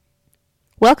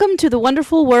Welcome to the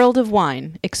wonderful world of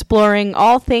wine, exploring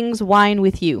all things wine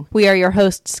with you. We are your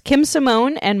hosts, Kim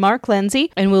Simone and Mark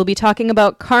Lindsay, and we'll be talking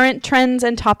about current trends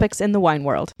and topics in the wine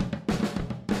world.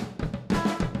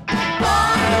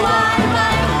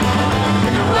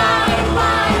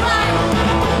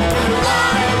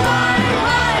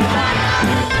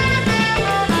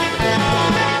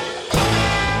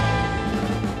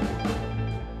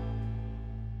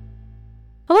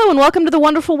 Hello and welcome to the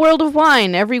wonderful world of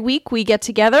wine. Every week we get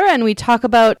together and we talk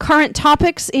about current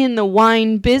topics in the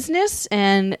wine business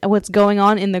and what's going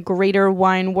on in the greater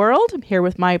wine world. I'm here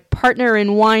with my partner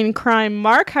in wine crime,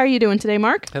 Mark. How are you doing today,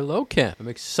 Mark? Hello, Kim. I'm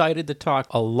excited to talk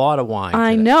a lot of wine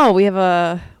I today. know. We have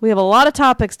a lot of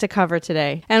topics to cover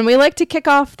today. And we like to kick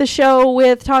off the show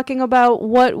with talking about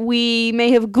what we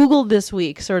may have Googled this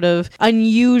week, sort of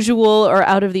unusual or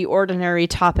out of the ordinary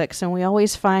topics. And we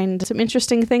always find some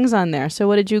interesting things on there. So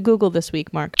what did you Google this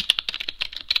week, Mark?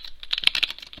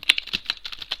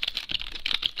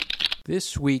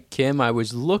 This week, Kim, I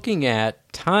was looking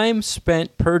at time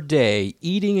spent per day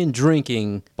eating and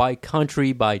drinking by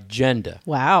country, by gender.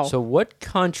 Wow. So what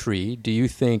country do you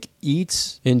think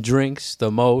eats and drinks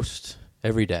the most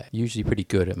every day? Usually pretty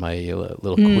good at my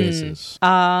little quizzes.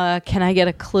 Can I get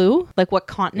a clue? Like what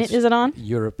continent is it on?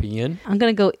 European. I'm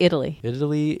going to go Italy.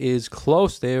 Italy is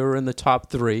close. They were in the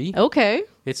top 3. Okay.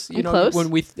 It's, close. when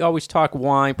we always talk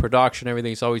wine production,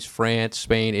 everything, it's always France,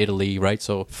 Spain, Italy, right?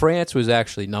 So France was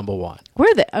actually number 1.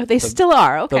 Were they? Oh, they still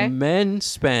are. Okay. The men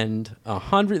spend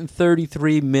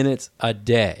 133 minutes a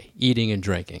day eating and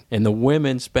drinking, and the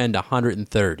women spend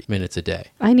 130 minutes a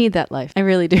day. I need that life. I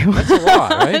really do. That's a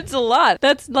lot, right? It's a lot.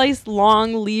 That's nice,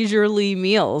 long, leisurely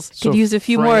meals. So could use a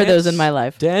few more of those in my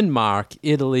life. Denmark,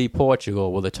 Italy,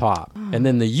 Portugal were the top. And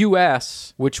then the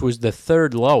U.S., which was the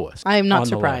 3rd lowest. I am not on the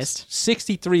surprised. list.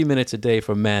 63 minutes a day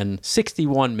for men,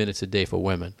 61 minutes a day for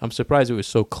women. I'm surprised it was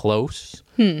so close.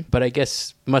 But I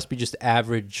guess must be just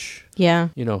average, Yeah.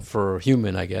 for a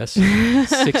human, I guess.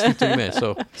 62 minutes.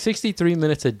 So 63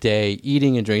 minutes a day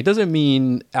eating and drinking. It doesn't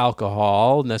mean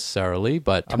alcohol necessarily,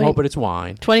 but I'm hoping it's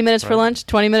wine. 20 minutes for lunch,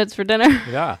 20 minutes for dinner.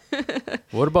 Yeah.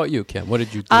 What about you, Kim? What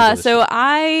did you do? So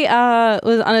I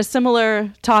was on a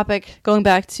similar topic going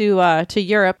back to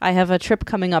Europe. I have a trip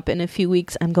coming up in a few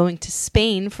weeks. I'm going to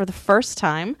Spain for the first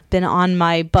time. Been on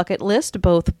my bucket list,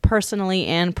 both personally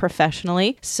and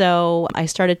professionally. So I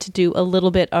started to do a little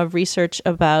bit of research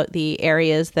about the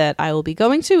areas that I will be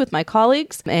going to with my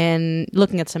colleagues and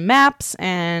looking at some maps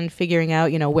and figuring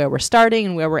out, where we're starting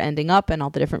and where we're ending up and all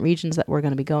the different regions that we're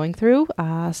going to be going through.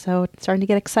 So starting to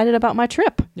get excited about my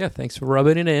trip. Yeah, thanks for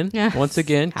rubbing it in. Yes. Once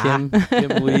again, Kim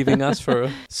leaving us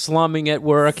for slumming at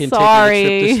work and Sorry.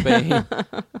 taking a trip to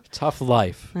Spain. Tough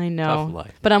life. I know. Tough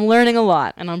life. But I'm learning a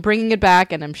lot and I'm bringing it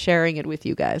back and I'm sharing it with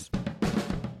you guys.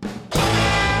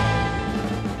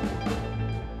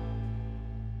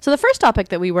 So the first topic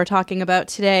that we were talking about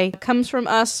today comes from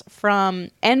us from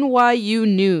NYU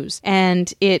News.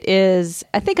 And it is,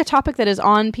 I think, a topic that is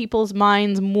on people's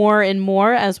minds more and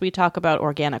more as we talk about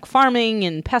organic farming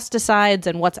and pesticides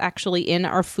and what's actually in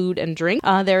our food and drink.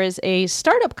 There is a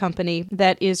startup company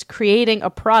that is creating a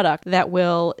product that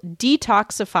will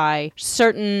detoxify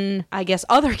certain, I guess,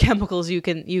 other chemicals you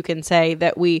can say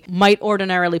that we might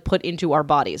ordinarily put into our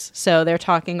bodies. So they're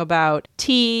talking about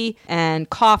tea and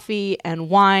coffee and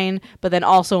wine, but then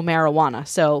also marijuana.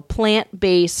 So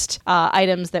plant-based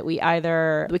items that we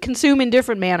consume in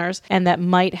different manners and that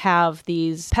might have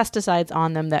these pesticides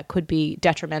on them that could be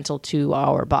detrimental to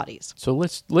our bodies. So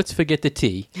let's forget the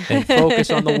tea and focus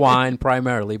on the wine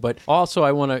primarily, but also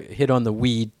I want to hit on the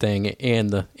weed thing and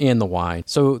the wine.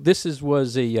 So this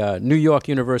was a New York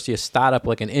University, a startup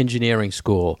like an engineering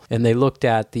school, and they looked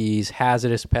at these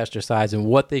hazardous pesticides and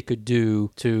what they could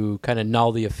do to kind of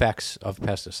null the effects of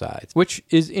pesticides, which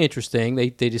is interesting. They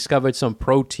discovered some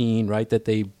protein, right, that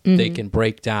they can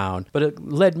break down. But it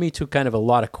led me to kind of a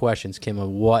lot of questions, Kim, of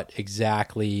what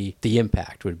exactly the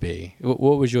impact would be.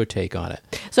 What was your take on it?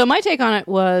 So my take on it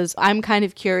was I'm kind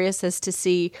of curious as to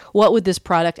see what would this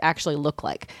product actually look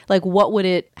like? Like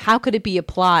how could it be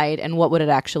applied and what would it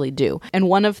actually do? And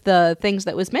one of the things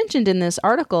that was mentioned in this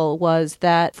article was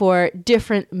that for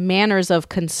different manners of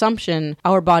consumption,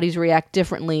 our bodies react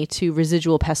differently to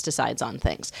residual pesticides on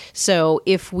things. So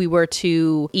if we were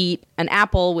to eat an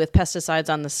apple with pesticides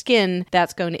on the skin,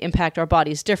 that's going to impact our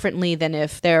bodies differently than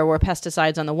if there were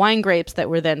pesticides on the wine grapes that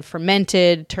were then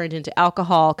fermented, turned into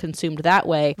alcohol, consumed that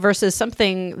way, versus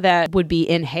something that would be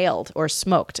inhaled or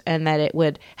smoked, and that it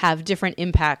would have different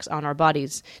impacts on our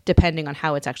bodies depending on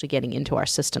how it's actually getting into our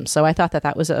system. So I thought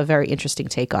that was a very interesting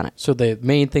take on it. So the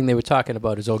main thing they were talking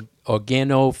about is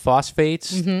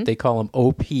organophosphates. They call them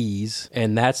OPs,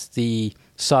 and that's the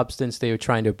substance they were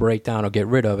trying to break down or get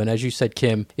rid of. And as you said,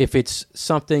 Kim, if it's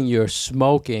something you're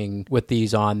smoking with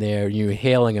these on there, you're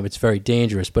inhaling them, it's very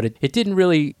dangerous. But it didn't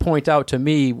really point out to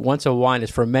me, once a wine is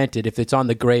fermented, if it's on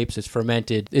the grapes, it's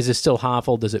fermented, is it still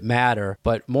harmful? Does it matter?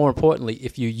 But more importantly,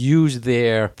 if you use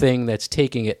their thing that's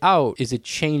taking it out, is it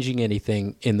changing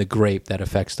anything in the grape that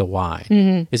affects the wine?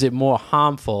 Mm-hmm. Is it more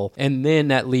harmful? And then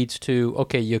that leads to,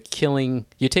 okay, you're taking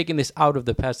this out of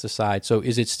the pesticide, so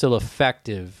is it still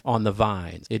effective on the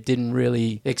vines? It didn't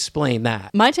really explain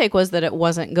that. My take was that it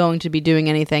wasn't going to be doing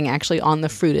anything actually on the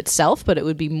fruit itself, but it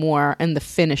would be more in the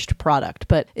finished product.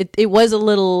 But it was a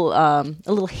little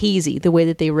hazy the way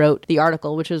that they wrote the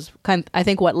article, which is I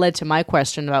think what led to my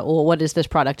question about, well, what is this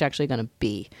product actually going to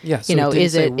be? Yeah, so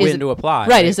is it when to apply?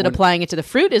 Right, is it applying it to the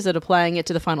fruit? Is it applying it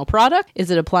to the final product?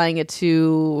 Is it applying it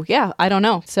to, I don't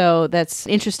know. So that's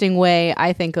an interesting way,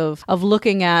 I think, of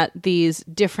looking at these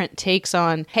different takes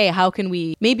on, hey, how can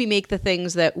we maybe make the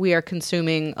things that we are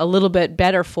consuming a little bit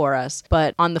better for us?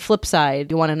 But on the flip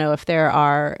side, you want to know if there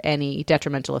are any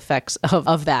detrimental effects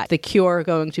of that. The cure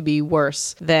going to be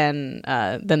worse than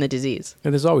the disease.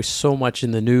 And there's always so much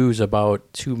in the news about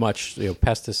too much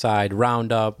pesticide,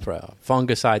 Roundup,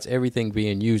 fungicides, everything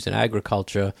being used in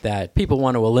agriculture that people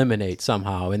want to eliminate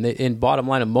somehow. And in bottom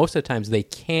line, most of the times they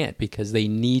can't because they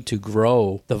need to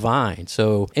grow the vine.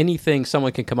 So anything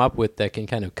someone can come up with that can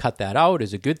kind of cut that out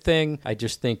is a good thing. I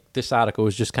just think this article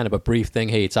was just kind of a brief thing.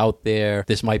 Hey, it's out there.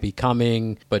 This might be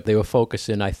coming. But they were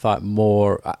focusing, I thought,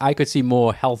 I could see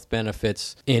more health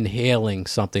benefits inhaling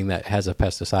something that has a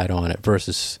pesticide on it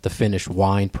versus the finished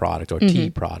wine product or tea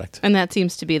product. And that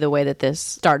seems to be the way that this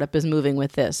startup is moving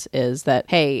with this, is that,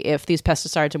 hey, if these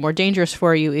pesticides are more dangerous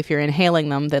for you, if you're inhaling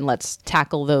them, then let's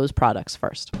tackle those products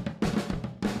first.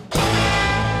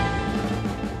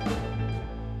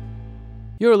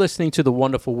 You're listening to The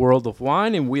Wonderful World of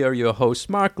Wine, and we are your hosts,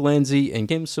 Mark Lindsay and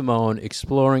Kim Simone,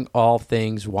 exploring all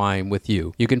things wine with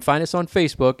you. You can find us on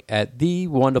Facebook at The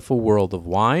Wonderful World of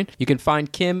Wine. You can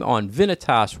find Kim on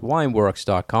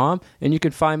VinitasWineworks.com, and you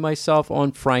can find myself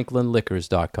on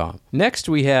FranklinLiquors.com. Next,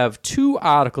 we have two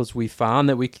articles we found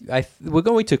that we're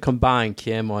going to combine,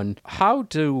 Kim, on how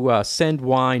to send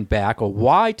wine back, or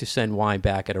why to send wine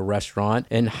back at a restaurant,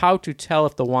 and how to tell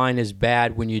if the wine is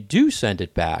bad when you do send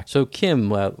it back. So,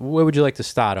 Kim, where would you like to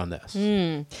start on this?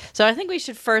 So I think we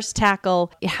should first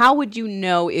tackle, how would you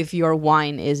know if your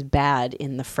wine is bad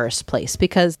in the first place?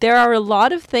 Because there are a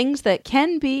lot of things that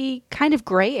can be kind of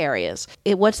gray areas.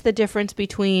 What's the difference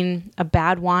between a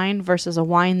bad wine versus a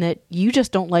wine that you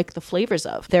just don't like the flavors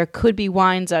of? There could be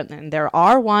wines out there, and there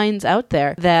are wines out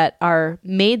there that are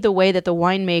made the way that the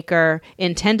winemaker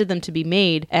intended them to be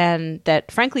made, and that,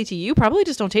 frankly, to you, probably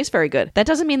just don't taste very good. That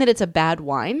doesn't mean that it's a bad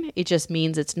wine. It just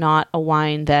means it's not a wine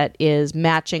that is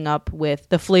matching up with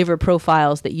the flavor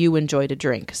profiles that you enjoy to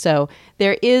drink. So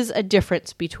there is a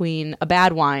difference between a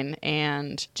bad wine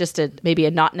and just maybe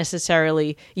a not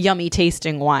necessarily yummy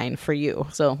tasting wine for you.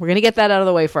 So we're going to get that out of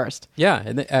the way first. Yeah,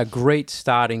 and a great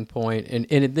starting point. And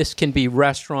this can be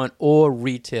restaurant or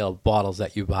retail bottles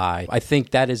that you buy. I think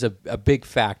that is a big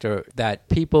factor, that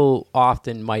people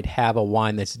often might have a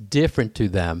wine that's different to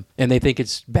them and they think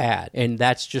it's bad. And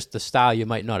that's just the style. You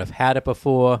might not have had it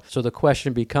before. So the question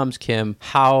becomes, Kim,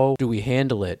 how do we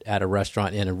handle it at a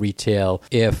restaurant and a retail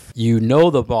if you know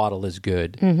the bottle is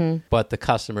good, but the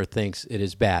customer thinks it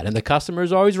is bad? And the customer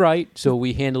is always right, so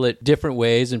we handle it different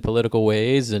ways, in political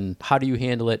ways. And how do you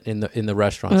handle it in the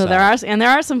restaurant side? There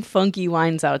are some funky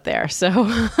wines out there. So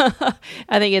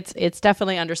I think it's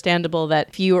definitely understandable that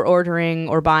if you are ordering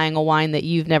or buying a wine that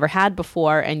you've never had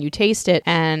before and you taste it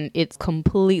and it's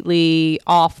completely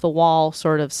off the wall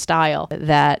sort of style,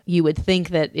 that you would think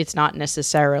that it's not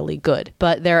necessarily good.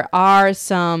 But there are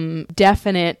some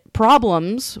definite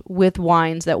problems with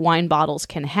wines that wine bottles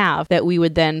can have that we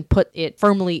would then put it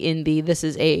firmly in this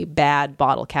is a bad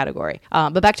bottle category.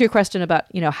 But back to your question about,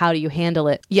 how do you handle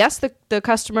it? Yes, the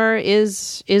customer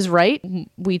is right.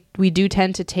 We do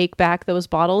tend to take back those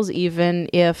bottles even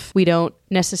if we don't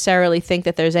necessarily think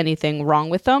that there's anything wrong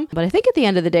with them. But I think at the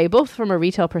end of the day, both from a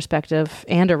retail perspective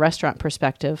and a restaurant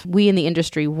perspective, we in the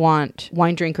industry want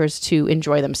wine drinkers to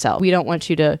enjoy themselves. We don't want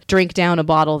you to drink down a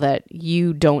bottle that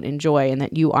you don't enjoy and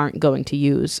that you aren't going to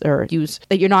use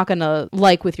that you're not going to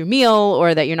like with your meal,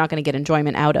 or that you're not going to get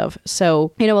enjoyment out of.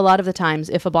 So, a lot of the times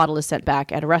if a bottle is sent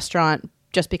back at a restaurant,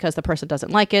 just because the person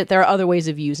doesn't like it. There are other ways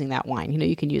of using that wine.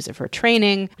 You can use it for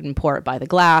training, you can pour it by the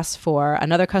glass for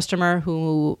another customer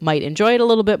who might enjoy it a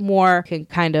little bit more, can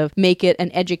kind of make it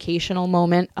an educational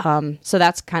moment. So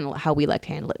that's kind of how we like to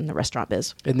handle it in the restaurant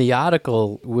biz. And the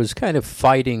article was kind of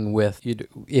fighting with,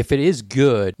 if it is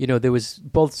good, there was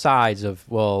both sides of,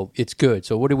 well, it's good.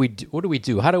 So what do we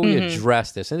do? How do we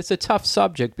address this? And it's a tough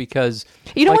subject because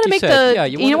you don't want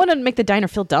to make the diner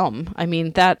feel dumb. I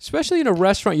mean, that especially in a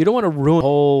restaurant, you don't want to ruin the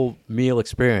whole meal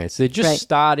experience. They're just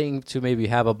starting to maybe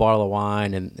have a bottle of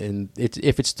wine, and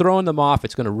if it's throwing them off,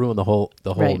 it's going to ruin the whole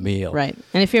meal. Right.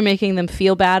 And if you're making them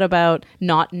feel bad about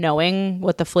not knowing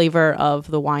what the flavor of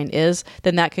the wine is,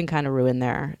 then that can kind of ruin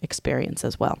their experience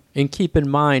as well. And keep in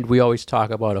mind, we always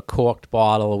talk about a corked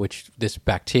bottle, which this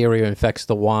bacteria infects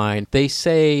the wine. They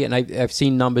say, and I've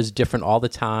seen numbers different all the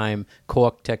time,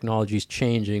 cork technology is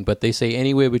changing, but they say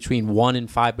anywhere between 1% and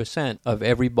 5% of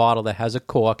every bottle that has a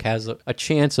cork has a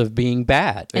chance of being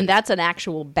bad. And that's an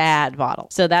actual bad bottle.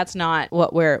 So that's not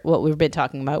what we've been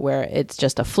talking about, where it's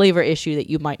just a flavor issue that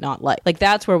you might not like. Like,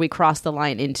 that's where we cross the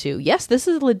line into, yes, this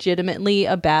is legitimately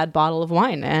a bad bottle of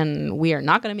wine, and we are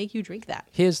not going to make you drink that.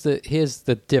 Here's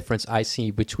the difference I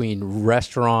see between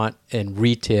restaurant and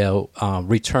retail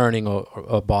returning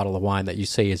a bottle of wine that you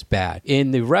say is bad.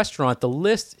 In the restaurant, the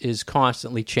list is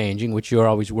constantly changing, which you're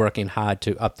always working hard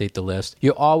to update the list.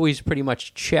 You're always pretty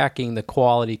much checking the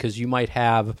quality, because you might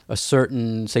have a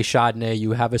certain, say, Chardonnay,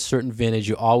 you have a certain vintage,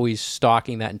 you're always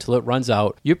stocking that until it runs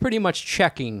out. You're pretty much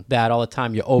checking that all the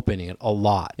time. You're opening it a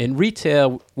lot. In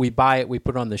retail, we buy it, we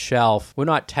put it on the shelf. We're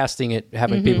not testing it,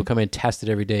 having people come in and test it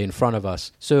every day in front of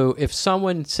us. So if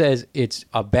someone says it's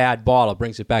a bad bottle,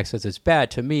 brings it back, says it's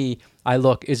bad, to me, I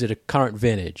look, is it a current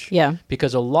vintage? Yeah.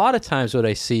 Because a lot of times what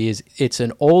I see is it's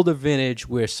an older vintage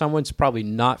where someone's probably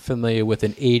not familiar with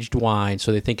an aged wine,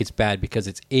 so they think it's bad because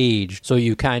it's aged. So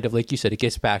you kind of, like you said, it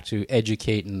gets back to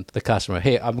educating the customer.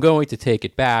 Hey, I'm going to take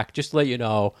it back. Just to let you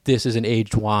know, this is an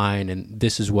aged wine and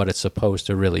this is what it's supposed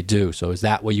to really do. So is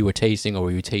that what you were tasting, or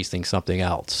were you tasting something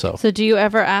else? So do you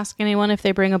ever ask anyone, if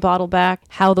they bring a bottle back,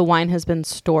 how the wine has been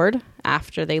stored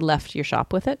after they left your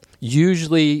shop with it?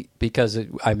 Usually, because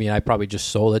I probably just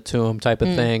sold it to them type of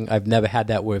thing. I've never had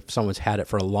that where someone's had it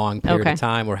for a long period of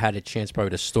time, or had a chance probably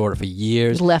to store it for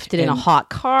years. Left it in a hot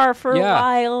car for a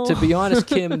while. To be honest,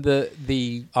 Kim,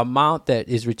 the amount that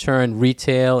is returned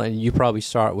retail, and you probably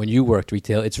saw it when you worked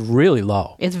retail, it's really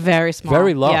low. It's very small.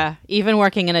 Very low. Yeah. Even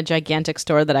working in a gigantic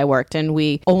store that I worked in,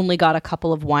 we only got a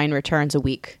couple of wine returns a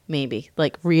week, maybe.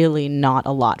 Like, really not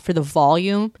a lot. For the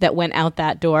volume that went out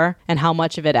that door and how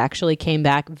much of it actually came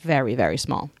back, very, very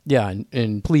small. Yeah,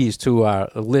 and please, to our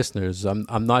listeners,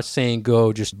 I'm not saying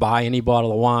go just buy any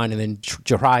bottle of wine and then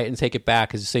try it and take it back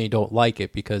because you say you don't like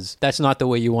it, because that's not the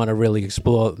way you want to really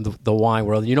explore the wine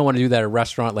world. You don't want to do that at a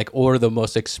restaurant, like order the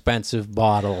most expensive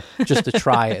bottle just to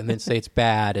try it and then say it's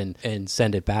bad and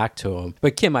send it back to them.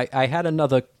 But Kim, I had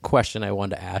another question I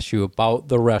wanted to ask you about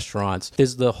the restaurants.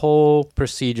 There's the whole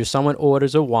procedure. Someone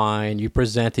orders a wine, you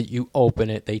present it, you open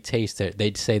it, they taste it,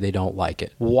 they'd say they don't like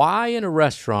it. Why in a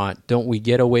restaurant don't we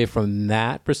get away from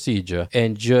that procedure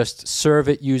and just serve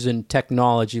it using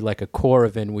technology like a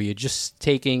Coravin, where you're just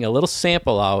taking a little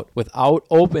sample out without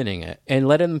opening it and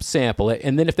letting them sample it,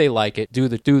 and then if they like it, do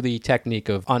the technique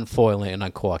of unfoiling and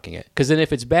uncorking it? Because then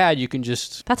if it's bad, you can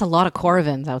just... That's a lot of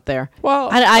Coravins out there. Well,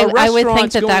 I would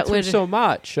think that would... so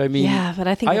much. I mean... Yeah, but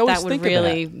I think that would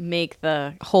really make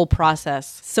the whole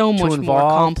process so much more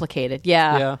complicated.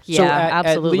 Yeah, so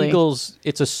absolutely. At Legals,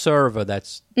 it's a server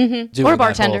that's doing or a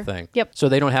bartender. that whole thing. Yep. So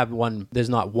they don't have there's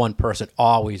not one person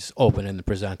always opening and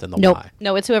presenting the wine.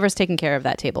 No, it's whoever's taking care of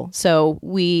that table. So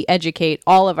we educate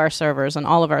all of our servers and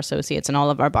all of our associates and all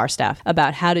of our bar staff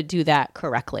about how to do that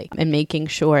correctly, and making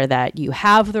sure that you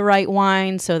have the right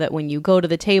wine, so that when you go to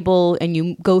the table and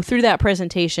you go through that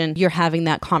presentation, you're having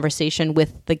that conversation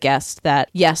with the guest that,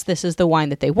 yes, this is the wine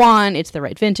that they want, it's the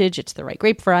right vintage, it's the right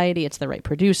grape variety, it's the right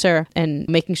producer, and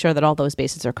making sure that all those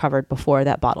bases are covered before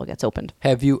that bottle gets opened.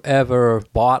 Have you ever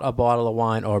bought a bottle of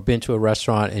wine or been to a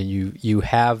restaurant and you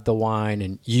have the wine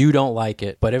and you don't like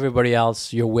it, but everybody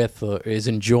else you're with is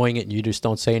enjoying it and you just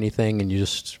don't say anything and you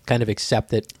just kind of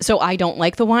accept it? So I don't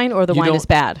like the wine, or the wine is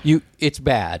bad? It's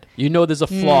bad. You know there's a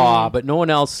flaw, but no one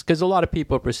else, because a lot of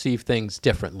people perceive things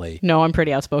differently. No, I'm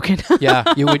pretty outspoken.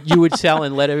 Yeah, you would tell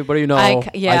and let everybody know, I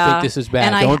think this is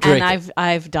bad. Don't drink it.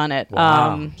 I've done it.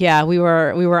 Wow. We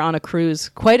were on a cruise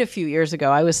quite a few years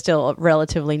ago. I was still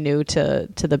relatively new to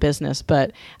the business,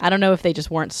 but I don't know if they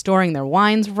just weren't storing their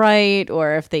wines right,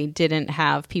 or if they didn't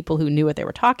have people who knew what they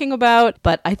were talking about.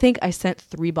 But I think I sent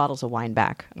 3 bottles of wine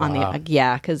back on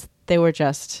because They were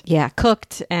just,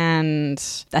 cooked. And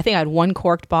I think I had one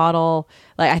corked bottle.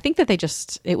 Like, I think that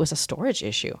it was a storage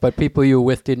issue. But people you were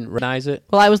with didn't recognize it?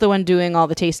 Well, I was the one doing all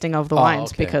the tasting of the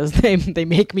wines okay. because they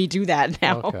make me do that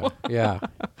now. Okay. Yeah.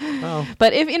 Well,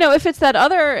 But if it's that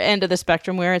other end of the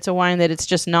spectrum where it's a wine that it's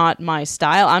just not my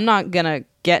style, I'm not going to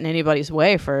get in anybody's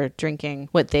way for drinking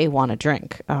what they want to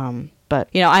drink. But,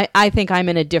 I think I'm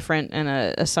in a different and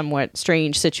a somewhat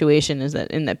strange situation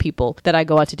in that people that I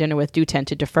go out to dinner with do tend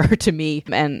to defer to me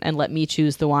and let me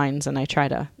choose the wines. And I try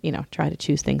to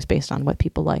choose things based on what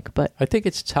people like. But I think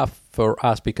it's tough for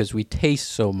us because we taste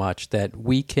so much that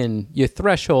your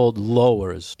threshold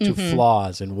lowers to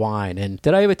flaws in wine. And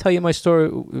did I ever tell you my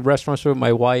restaurant story with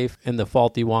my wife and the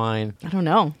faulty wine? I don't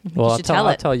know. Well,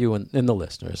 I'll tell you in the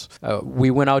listeners.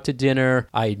 We went out to dinner.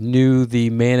 I knew the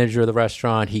manager of the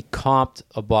restaurant. He comped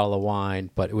a bottle of wine,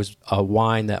 but it was a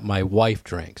wine that my wife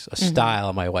drinks, a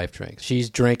style my wife drinks. She's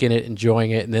drinking it,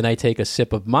 enjoying it, and then I take a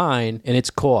sip of mine, and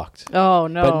it's corked. Oh,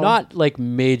 no. But not like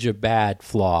major bad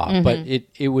flaw, but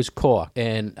it was corked.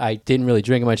 And I didn't really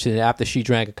drink much. And after she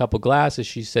drank a couple glasses,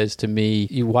 she says to me,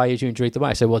 why did you even drink the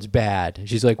wine? I said, well, it's bad. And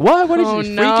she's like, what? What is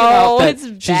she freaking out that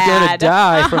she's going to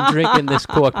die from drinking this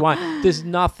corked wine? There's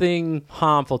nothing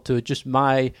harmful to it. Just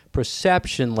my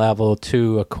perception level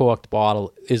to a corked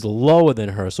bottle is lower than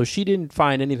her. So she didn't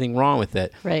find anything wrong with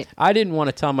it. Right. I didn't want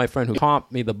to tell my friend who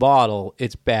comped me the bottle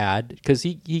it's bad because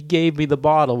he gave me the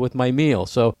bottle with my meal.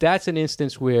 So that's an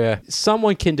instance where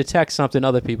someone can detect something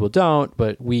other people don't,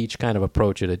 but we each kind of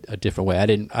approach it a different way. I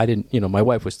didn't, my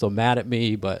wife was still mad at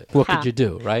me, but what could you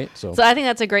do, right? So I think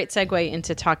that's a great segue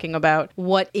into talking about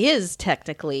what is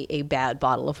technically a bad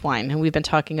bottle of wine. And we've been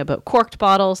talking about corked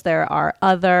bottles. There are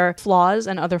other flaws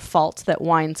and other faults that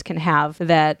wines can have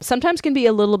that sometimes can be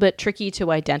a little bit tricky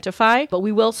to identify, but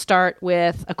we will start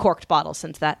with a corked bottle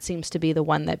since that seems to be the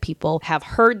one that people have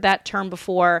heard that term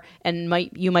before and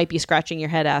you might be scratching your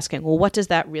head asking, well, what does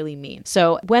that really mean?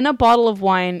 So when a bottle of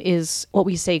wine is what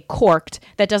we say corked,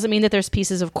 that doesn't mean that there's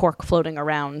pieces of cork floating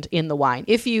around in the wine.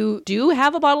 If you do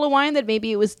have a bottle of wine that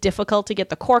maybe it was difficult to get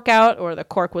the cork out or the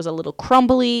cork was a little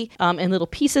crumbly and little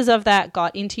pieces of that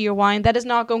got into your wine, that is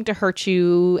not going to hurt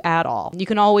you at all. You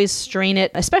can always strain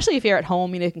it, especially if you're at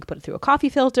home. You can put it through a coffee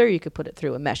filter, you could put it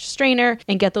through a mesh strainer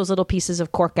and get those little pieces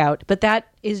of cork out. But that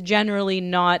is generally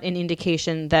not an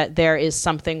indication that there is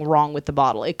something wrong with the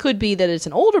bottle. It could be that it's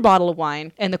an older bottle of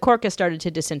wine and the cork has started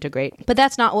to disintegrate, but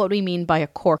that's not what we mean by a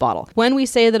cork bottle. When we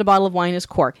say that a bottle of wine is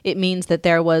cork, it means that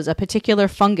there was a particular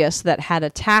fungus that had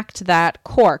attacked that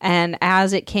cork, and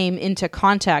as it came into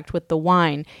contact with the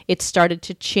wine, it started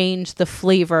to change the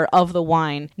flavor of the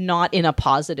wine, not in a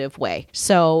positive way.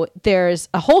 So there's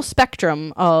a whole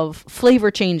spectrum of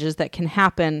flavor changes that can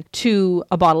happen to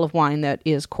a bottle of wine that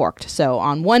is corked. So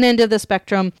on one end of the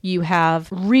spectrum, you have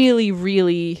really,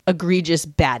 really egregious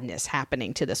badness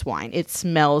happening to this wine. It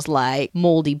smells like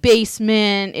moldy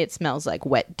basement. It smells like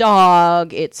wet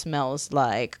dog. It smells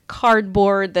like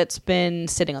cardboard that's been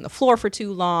sitting on the floor for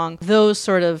too long. Those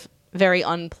sort of very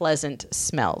unpleasant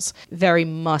smells, very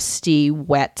musty,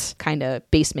 wet, kind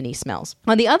of basement-y smells.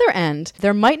 On the other end,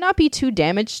 there might not be too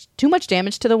much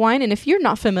damage to the wine, and if you're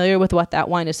not familiar with what that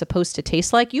wine is supposed to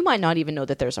taste like, you might not even know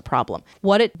that there's a problem.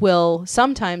 What it will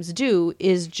sometimes do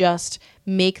is just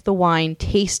make the wine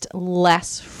taste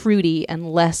less fruity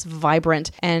and less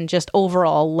vibrant and just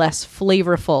overall less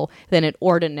flavorful than it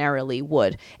ordinarily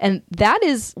would. And that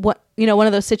is one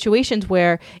of those situations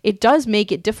where it does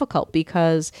make it difficult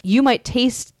because you might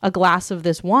taste a glass of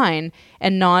this wine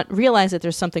and not realize that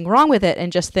there's something wrong with it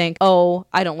and just think, oh,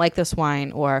 I don't like this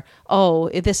wine, or, oh,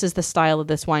 this is the style of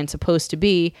this wine supposed to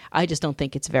be. I just don't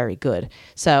think it's very good.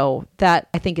 So that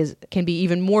I think can be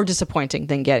even more disappointing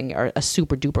than getting a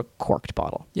super duper corked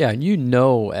bottle. Yeah, and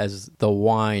as the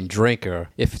wine drinker,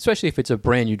 especially if it's a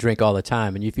brand you drink all the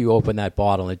time, and if you open that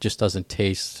bottle and it just doesn't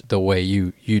taste the way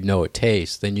you know it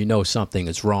tastes, then you know something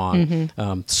is wrong.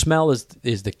 Mm-hmm. Smell is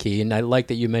the key, and I like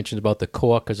that you mentioned about the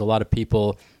cork because a lot of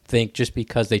people think just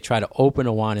because they try to open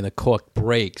a wine and the cork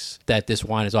breaks that this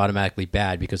wine is automatically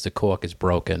bad because the cork is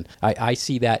broken. I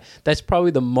see that. That's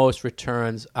probably the most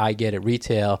returns I get at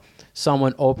retail.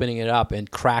 Someone opening it up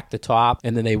and crack the top,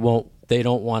 and then they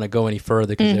don't want to go any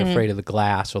further because they're afraid of the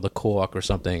glass or the cork or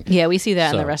something. Yeah, we see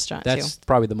that in the restaurant too. That's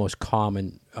probably the most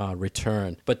common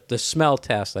return. But the smell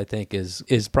test, I think,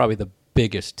 is probably the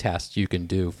biggest test you can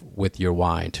do with your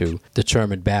wine to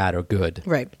determine bad or good.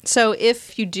 Right. So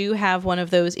if you do have one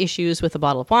of those issues with a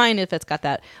bottle of wine, if it's got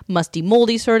that musty,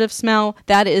 moldy sort of smell,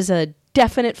 that is a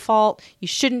definite fault. You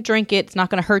shouldn't drink it. It's not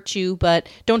going to hurt you, but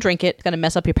don't drink it. It's going to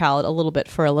mess up your palate a little bit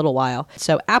for a little while.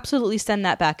 So absolutely send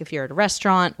that back if you're at a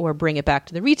restaurant, or bring it back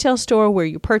to the retail store where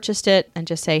you purchased it and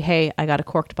just say, hey, I got a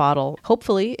corked bottle.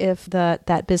 Hopefully, if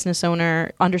that business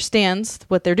owner understands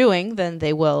what they're doing, then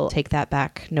they will take that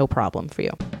back, no problem for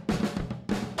you.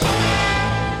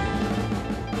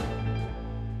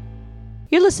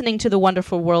 You're listening to The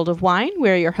Wonderful World of Wine.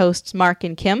 We're your hosts, Mark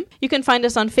and Kim. You can find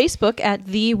us on Facebook at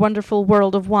The Wonderful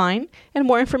World of Wine, and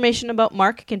more information about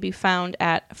Mark can be found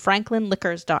at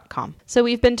franklinliquors.com. So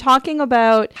we've been talking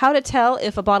about how to tell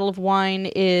if a bottle of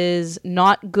wine is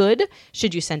not good.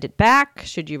 Should you send it back?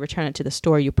 Should you return it to the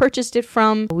store you purchased it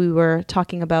from? We were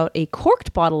talking about a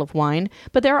corked bottle of wine,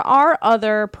 but there are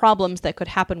other problems that could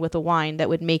happen with a wine that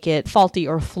would make it faulty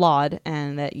or flawed,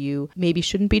 and that you maybe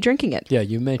shouldn't be drinking it. Yeah,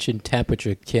 you mentioned temperature,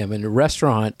 Kim. In a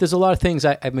restaurant, there's a lot of things.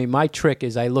 I mean, my trick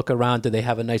is I look around. Do they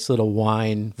have a nice little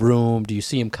wine room? Do you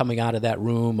see them coming out of that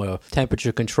room, or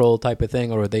temperature control type of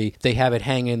thing? Or they have it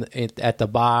hanging at the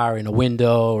bar in a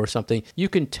window or something? You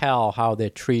can tell how they're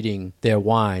treating their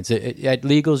wines. At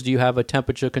Legals, do you have a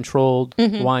temperature controlled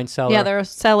wine cellar? Yeah, there are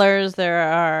cellars. There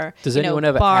are Does anyone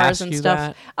ever bars ask and you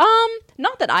stuff. that?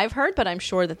 Not that I've heard, but I'm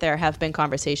sure that there have been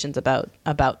conversations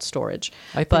about storage.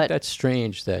 I think that's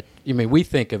strange that, I mean, we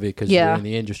think of it because we're in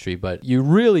the industry, but you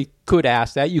really could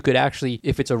ask that. You could actually,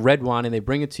 if it's a red wine and they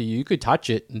bring it to you, you could touch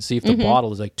it and see if the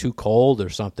bottle is like too cold or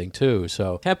something too.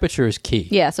 So temperature is key.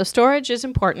 Yeah, so storage is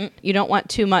important. You don't want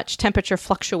too much temperature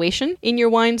fluctuation in your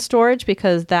wine storage,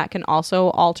 because that can also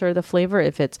alter the flavor.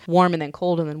 If it's warm and then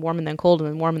cold and then warm and then cold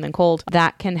and then warm and then cold,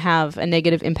 that can have a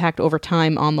negative impact over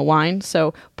time on the wine.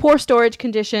 So poor storage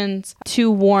conditions,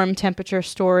 too warm temperature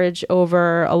storage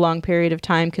over a long period of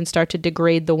time can start to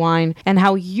degrade the wine. And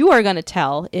how you are going to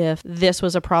tell if this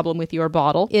was a problem with your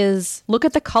bottle is look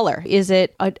at the color. Is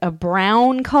it a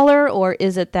brown color, or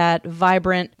is it that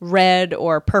vibrant red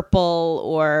or purple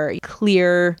or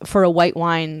clear for a white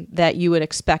wine that you would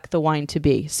expect the wine to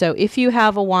be? So if you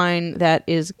have a wine that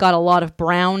is got a lot of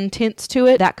brown tints to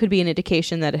it, that could be an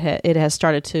indication that it has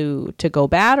started to go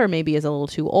bad, or maybe is a little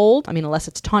too old. I mean, unless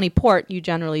it's tawny port, you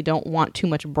generally don't want too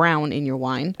much brown in your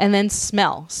wine. And then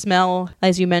smell. Smell,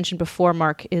 as you mentioned before,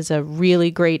 Mark, is a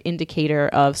really great indicator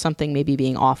of something maybe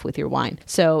being off with your wine.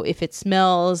 So if it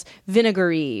smells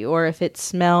vinegary, or if it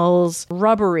smells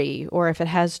rubbery, or if it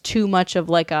has too much of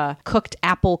like a cooked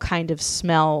apple kind of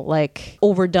smell, like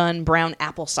overdone brown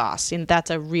applesauce, and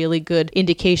that's a really good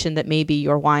indication that maybe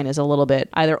your wine is a little bit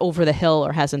either over the hill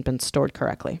or hasn't been stored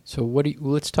correctly. So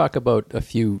let's talk about a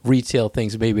few retail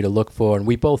things maybe to look for. And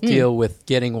we both deal with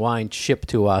getting wine shipped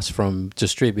to us from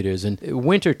distributors. And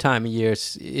winter time of year,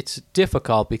 it's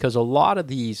difficult because a lot of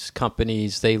these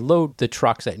companies, they load the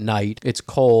trucks at night. It's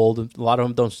cold. A lot of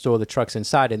them don't store the trucks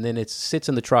inside, and then it sits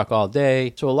in the truck all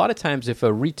day. So a lot of times if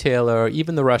a retailer,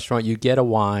 even the restaurant, you get a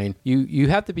wine, you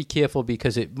have to be careful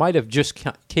because it might have just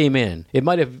came in. It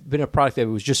might have been a product that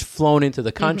was just flown into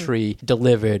the country,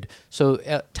 delivered. So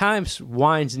at times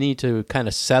wines need to kind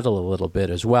of settle a little bit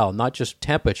as well, not just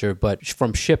temperature, but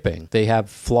from shipping. They have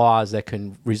flaws that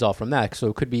can result from that. So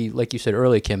it could be, like you said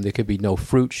earlier, Kim, there could be no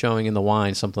fruit showing in the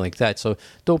wine, something like that. So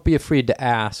don't be afraid to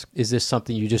ask, is this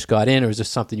something you just got in, or is this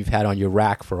something you've had on your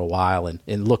rack for a while,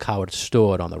 and look how it's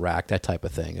stored on the rack? That type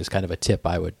of thing is kind of a tip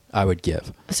I would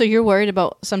give. So you're worried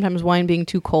about sometimes wine being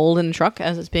too cold in the truck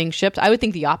as it's being shipped? I would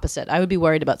think the opposite. I would be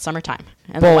worried about summertime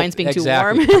and the wine's being too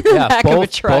warm in the back of a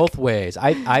truck. Both ways.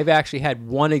 I've actually had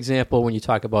one example when you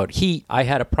talk about heat. I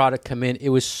had a product come in. It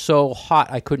was so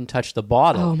hot I couldn't touch the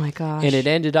bottle. Oh my gosh. And it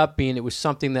ended up being, it was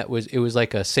something that was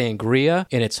like a sangria,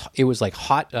 and it was like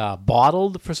hot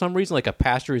bottled for some reason, like a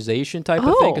pasteurization type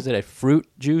of thing, because it had fruit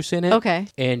juice in it. Okay.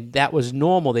 And that was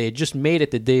normal. They had just made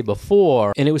it the day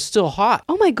before, and it was still hot.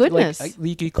 Oh my goodness.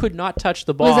 Like, you could not touch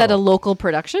the bottle. Was that a local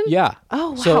production? Yeah.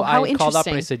 Oh, wow. So how I called up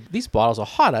and I said, these bottles are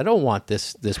hot. I don't want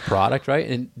this product, right?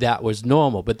 And that was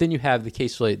normal. But then you have the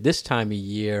case like this time of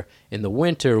year in the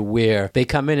winter where they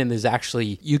come in and there's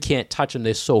actually, you can't touch them.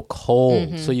 They're so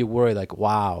cold. So you worry like,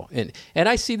 wow. And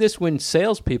I see this when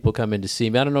salespeople come in to see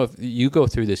me. I don't know if you go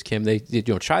through this, Kim. They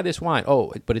try this wine.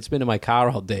 Oh, but it's been in my car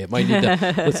all day. It might need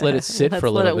to, let's let it sit for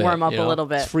a little bit. Let it warm up a little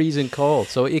bit. It's freezing cold.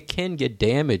 So it can get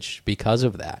damaged because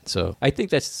of that. So I think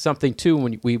that's something too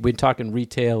when we've been talking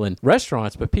retail and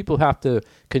restaurants, but people have to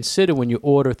consider when you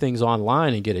order things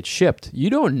online and get it shipped. You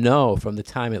don't know from the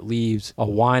time it leaves a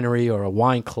winery or a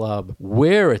wine club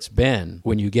where it's been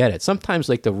when you get it. Sometimes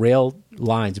like the rail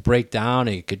lines break down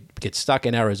and it could get stuck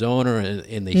in Arizona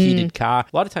in the heated car.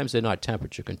 A lot of times they're not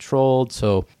temperature controlled.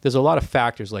 So there's a lot of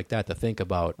factors like that to think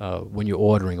about when you're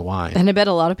ordering wine. And I bet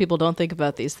a lot of people don't think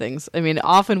about these things. I mean,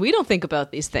 often we don't think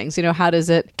about these things. How does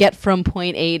it get from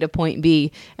point A to point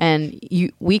B? And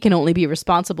we can only be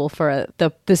responsible for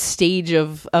the stage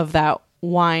of that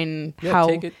wine. Yeah,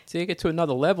 take it to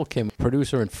another level, Kim.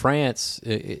 Producer in France,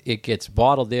 it gets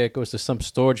bottled there. It goes to some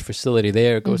storage facility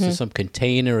there. It goes to some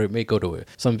container. It may go to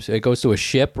it goes to a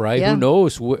ship, right? Yeah. Who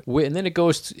knows? And then it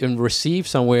goes and receives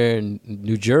somewhere in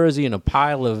New Jersey in a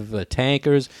pile of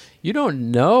tankers. You don't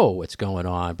know what's going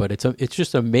on, but it's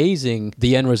just amazing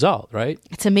the end result, right?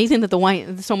 It's amazing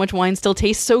that so much wine still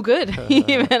tastes so good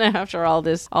even after all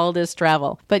this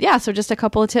travel. But yeah, so just a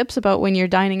couple of tips about when you're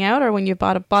dining out or when you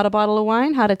bought a bottle of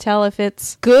wine, how to tell if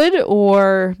it's good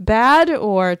or bad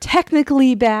or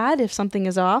technically bad if something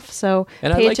is off. So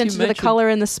pay attention to the color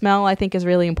and the smell, I think, is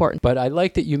really important. But I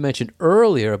like that you mentioned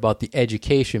earlier about the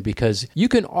education, because you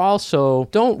can also,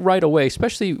 don't right away,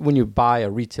 especially when you buy a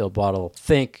retail bottle,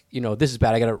 think, this is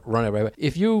bad, I got to run it right away.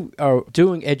 If you are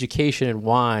doing education in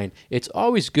wine, it's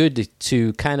always good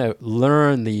to kind of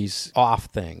learn these off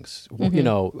things.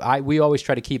 We always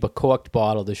try to keep a corked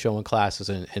bottle to show in classes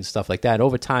and stuff like that. And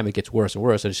over time, it gets worse and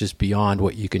worse, and it's just beyond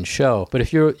what you can show. But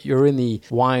if you're in the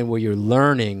wine where you're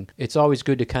learning, it's always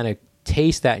good to kind of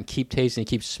taste that and keep tasting and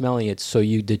keep smelling it so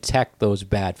you detect those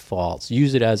bad faults.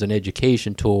 Use it as an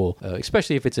education tool,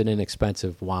 especially if it's an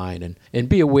inexpensive wine. And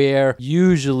be aware,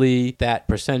 usually that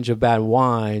percentage of bad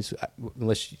wines,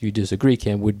 unless you disagree,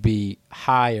 Kim, would be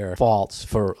higher faults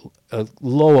for a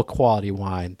lower quality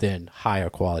wine than higher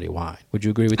quality wine. Would you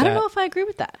agree with that? I don't know if I agree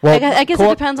with that. Well, I guess it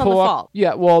depends on the fault.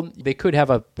 Yeah, well, they could have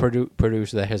a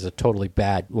producer that has a totally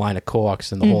bad line of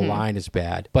corks and the whole line is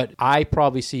bad. But I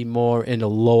probably see more in the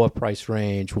lower price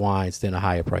range wines than a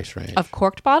higher price range. Of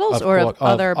corked bottles of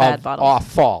other bad bottles?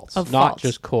 Faults. Of not faults.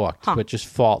 Just corked, but just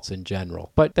faults in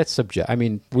general. But that's subject. I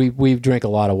mean, we drink a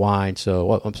lot of wine,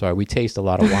 we taste a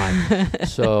lot of wine.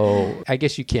 So I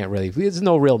guess you can't really, there's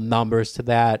no real numbers to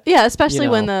that. Yeah, especially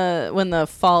when the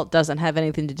fault doesn't have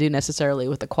anything to do necessarily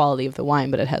with the quality of the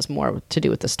wine, but it has more to do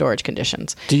with the storage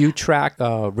conditions. Do you track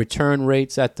return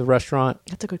rates at the restaurant?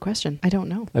 That's a good question. I don't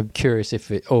know. I'm curious if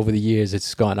over the years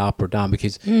it's gone up or down,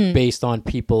 because based on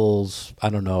people's,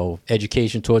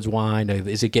 education towards wine,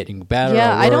 is it getting better or worse?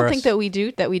 I don't think that we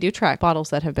do track bottles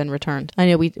that have been returned. I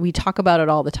know we talk about it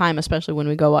all the time, especially when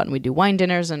we go out and we do wine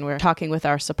dinners and we're talking with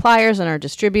our suppliers and our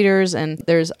distributors, and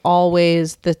there's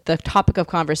always the topic of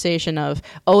conversation of,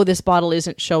 this bottle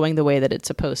isn't showing the way that it's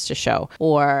supposed to show,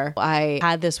 or I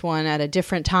had this one at a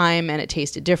different time and it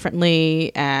tasted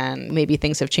differently, and maybe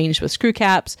things have changed with screw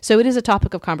caps. So it is a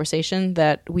topic of conversation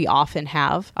that we often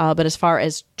have, but as far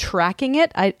as tracking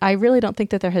it, I really don't think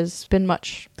that there has been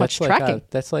much tracking.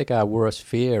 That's like our worst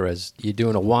fear as you're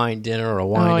doing a wine dinner or a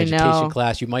wine education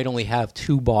class. You might only have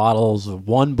 2 bottles or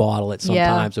 1 bottle at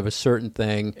sometimes of a certain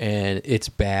thing, and it's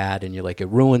bad, and you're like, it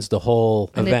ruins the whole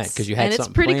event because you had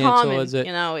something planned towards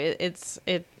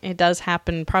it. It does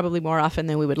happen probably more often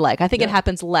than we would like. I think it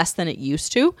happens less than it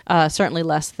used to. Certainly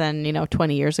less than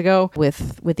 20 years ago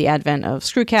with the advent of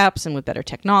screw caps and with better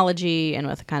technology and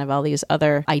with kind of all these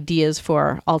other ideas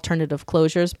for alternative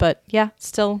closures. But yeah,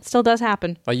 still does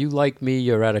happen. Are you like me?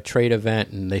 You're at a trade event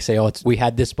and they say, we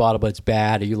had this bottle, but it's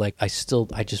bad. Are you like, I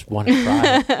just want to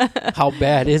try it. How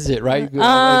bad is it, right?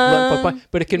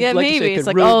 But it can, like maybe. you say, it's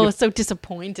like, it's so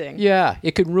disappointing. Yeah,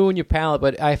 it could ruin your palate.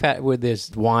 But I've had where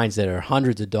there's wines that are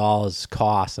hundreds of dollars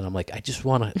cost, and I'm like, I just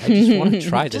want to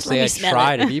try this. Say I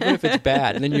tried it, even if it's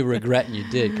bad, and then you regret and you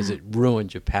did because it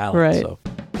ruined your palate. Right. So.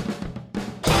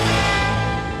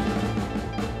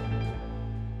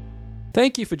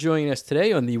 Thank you for joining us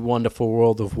today on The Wonderful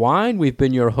World of Wine. We've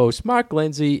been your hosts, Mark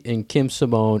Lindsay and Kim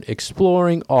Simone,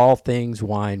 exploring all things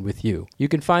wine with you. You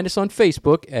can find us on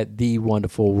Facebook at The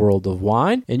Wonderful World of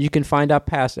Wine, and you can find our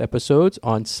past episodes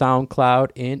on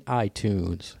SoundCloud and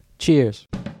iTunes. Cheers.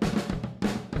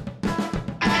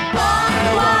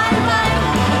 Wine, wine, wine.